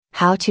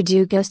How to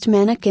do ghost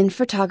mannequin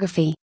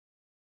photography.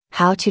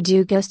 How to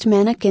do ghost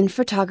mannequin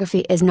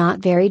photography is not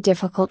very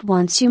difficult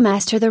once you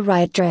master the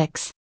right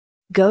tricks.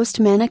 Ghost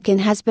mannequin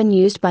has been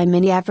used by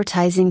many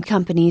advertising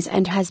companies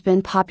and has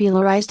been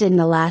popularized in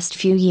the last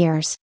few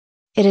years.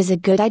 It is a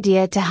good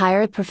idea to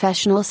hire a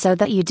professional so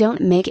that you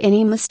don't make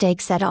any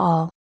mistakes at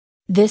all.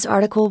 This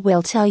article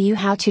will tell you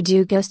how to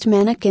do ghost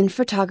mannequin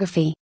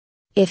photography.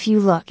 If you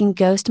look in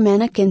ghost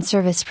mannequin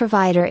service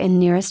provider in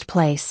nearest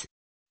place.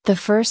 The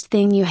first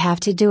thing you have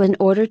to do in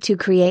order to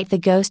create the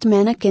ghost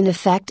mannequin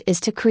effect is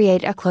to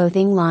create a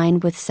clothing line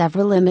with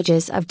several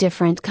images of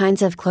different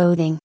kinds of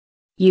clothing.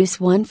 Use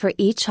one for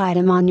each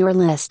item on your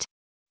list.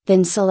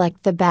 Then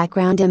select the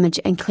background image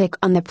and click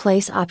on the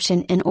place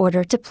option in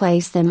order to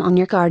place them on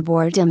your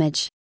cardboard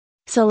image.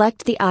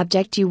 Select the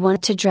object you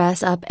want to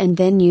dress up and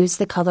then use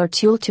the color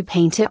tool to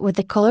paint it with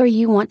the color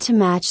you want to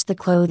match the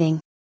clothing.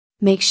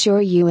 Make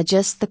sure you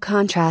adjust the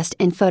contrast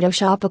in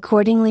Photoshop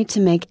accordingly to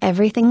make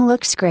everything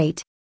looks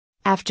great.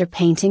 After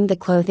painting the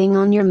clothing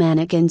on your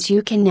mannequins,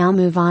 you can now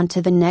move on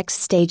to the next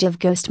stage of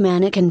ghost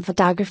mannequin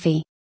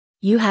photography.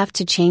 You have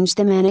to change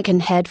the mannequin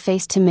head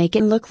face to make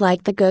it look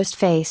like the ghost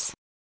face.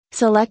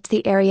 Select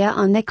the area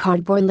on the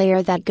cardboard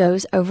layer that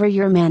goes over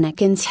your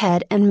mannequin's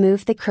head and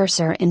move the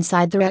cursor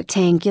inside the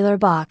rectangular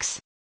box.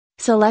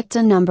 Select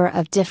a number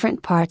of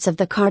different parts of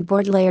the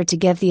cardboard layer to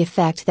give the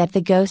effect that the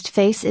ghost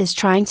face is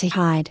trying to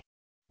hide.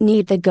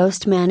 Need the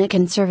ghost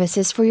mannequin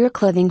services for your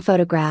clothing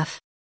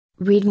photograph.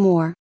 Read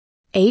more.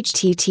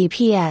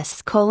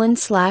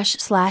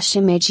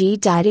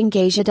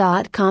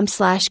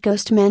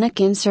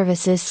 https://image.engasia.com/ghostmannequin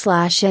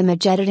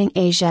services/image editing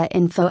asia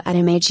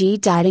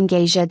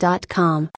info@image.engasia.com